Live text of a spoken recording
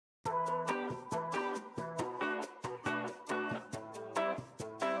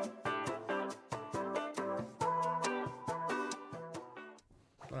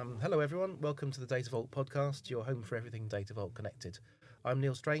Hello everyone, welcome to the Datavault podcast, your home for everything Datavault connected. I'm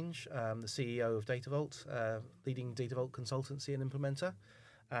Neil Strange, the CEO of Datavault, leading Datavault consultancy and implementer,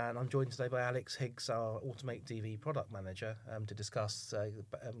 and I'm joined today by Alex Higgs, our AutomateDV Product Manager, to discuss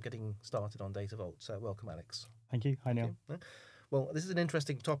getting started on Datavault. So welcome, Alex. Thank you. Hi, Neil. Well, this is an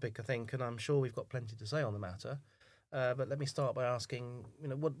interesting topic, I think, and I'm sure we've got plenty to say on the matter. But let me start by asking,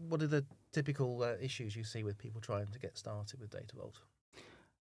 what are the typical issues you see with people trying to get started with Datavault?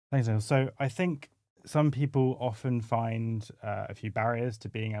 Thanks, Neil. So I think some people often find a few barriers to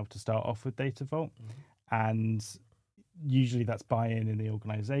being able to start off with Datavault, and usually that's buy-in in the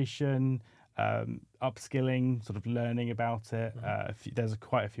organization, upskilling, sort of learning about it. There's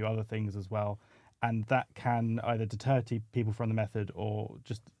quite a few other things as well, and that can either deter people from the method or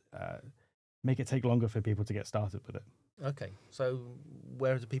just make it take longer for people to get started with it. Okay, so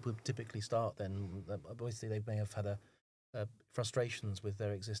where do people typically start then? Obviously, they may have had frustrations with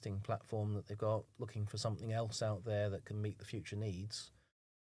their existing platform that they've got, looking for something else out there that can meet the future needs.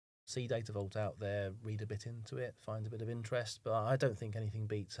 See Datavault out there, read a bit into it, find a bit of interest, but I don't think anything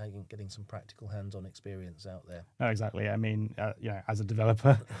beats getting some practical hands-on experience out there. No, exactly. I mean, as a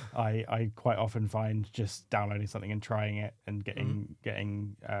developer, I quite often find just downloading something and trying it and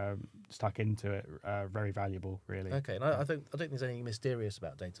getting stuck into it very valuable, really. Okay, and I don't think there's anything mysterious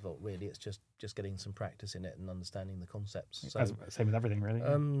about Datavault, really. It's just getting some practice in it and understanding the concepts. So, same with everything, really.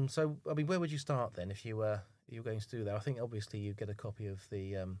 So, I mean, where would you start then if you were going to do that? I think obviously you get a copy of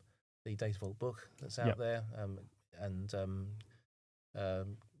the Datavault book that's out there, and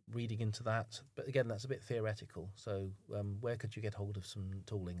reading into that. But again, that's a bit theoretical. So where could you get hold of some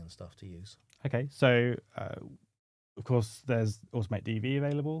tooling and stuff to use? Okay, so of course there's AutomateDV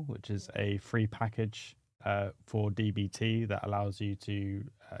available, which is a free package for DBT that allows you to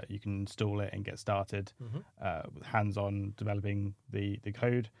you can install it and get started with hands-on developing the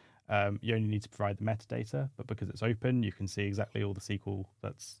code. You only need to provide the metadata, but because it's open, you can see exactly all the SQL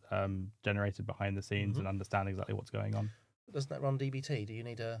that's generated behind the scenes and understand exactly what's going on. Doesn't that run DBT? Do you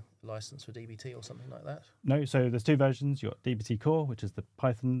need a license for DBT or something like that? No, so there's two versions. You've got DBT Core, which is the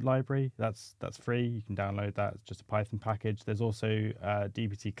Python library. That's free. You can download that. It's just a Python package. There's also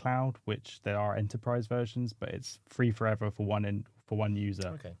DBT Cloud, which there are enterprise versions, but it's free forever for one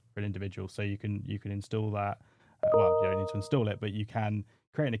user, for an individual. So you can install that. Well, you don't need to install it, but you can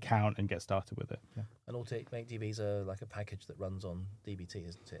create an account and get started with it. Yeah. And AutomateDV is like a package that runs on DBT,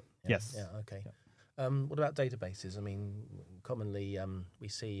 isn't it? Yeah. Yes. Yeah. Okay. Yeah. What about databases? I mean, commonly we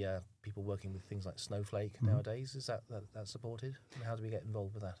see people working with things like Snowflake nowadays. Is that supported? And how do we get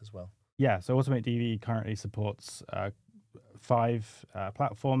involved with that as well? Yeah. So AutomateDV currently supports 5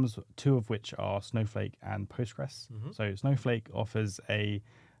 platforms, 2 of which are Snowflake and Postgres. So Snowflake offers a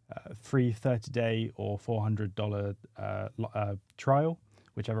free 30-day or $400 trial,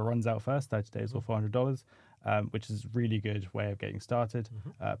 whichever runs out first, 30 days or $400, which is a really good way of getting started.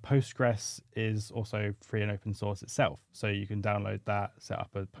 Postgres is also free and open source itself, so you can download that, set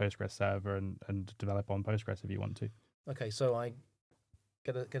up a Postgres server, and develop on Postgres if you want to. Okay, so I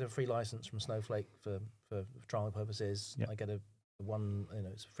get a free license from Snowflake for trial purposes. I get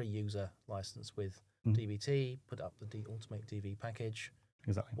it's a free user license with DBT. Put up the AutomateDV package.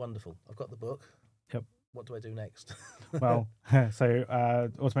 Exactly. Wonderful. I've got the book. Yep. What do I do next? Well, so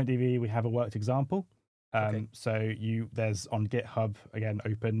AutomateDV, we have a worked example. So there's on GitHub, again,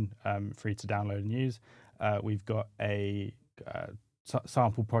 open, free to download and use. We've got a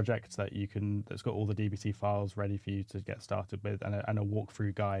sample project that's got all the DBT files ready for you to get started with, and a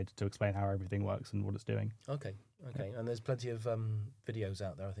walkthrough guide to explain how everything works and what it's doing. Okay. Yeah. And there's plenty of videos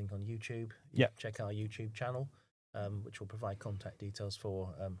out there, I think, on YouTube. Check our YouTube channel, which will provide contact details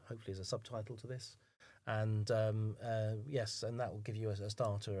for, hopefully as a subtitle to this. And yes, and that will give you a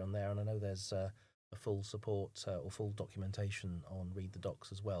starter on there. And I know there's a full support or full documentation on Read the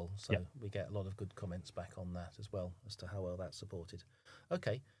Docs as well. So we get a lot of good comments back on that as well as to how well that's supported.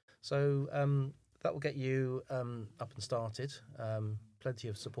 Okay, so that will get you up and started. Plenty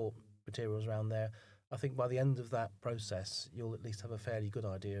of support materials around there. I think by the end of that process, you'll at least have a fairly good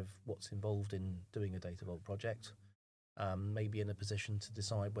idea of what's involved in doing a Datavault project. Maybe in a position to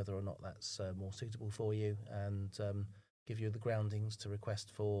decide whether or not that's more suitable for you, and give you the groundings to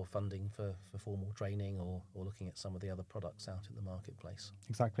request for funding for formal training or looking at some of the other products out in the marketplace.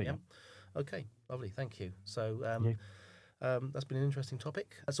 Exactly. Yeah. Okay, lovely. Thank you. So that's been an interesting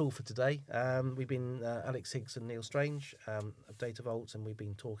topic. That's all for today. We've been Alex Higgs and Neil Strange of Datavault, and we've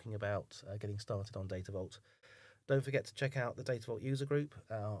been talking about getting started on Datavault. Don't forget to check out the Datavault user group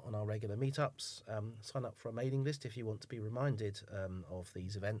on our regular meetups. Sign up for a mailing list if you want to be reminded of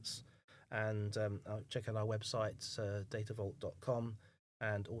these events. And check out our website, datavault.com,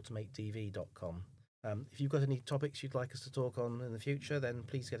 and AutomateDV.com. If you've got any topics you'd like us to talk on in the future, then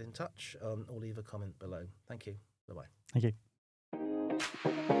please get in touch or leave a comment below. Thank you. Bye-bye. Thank you.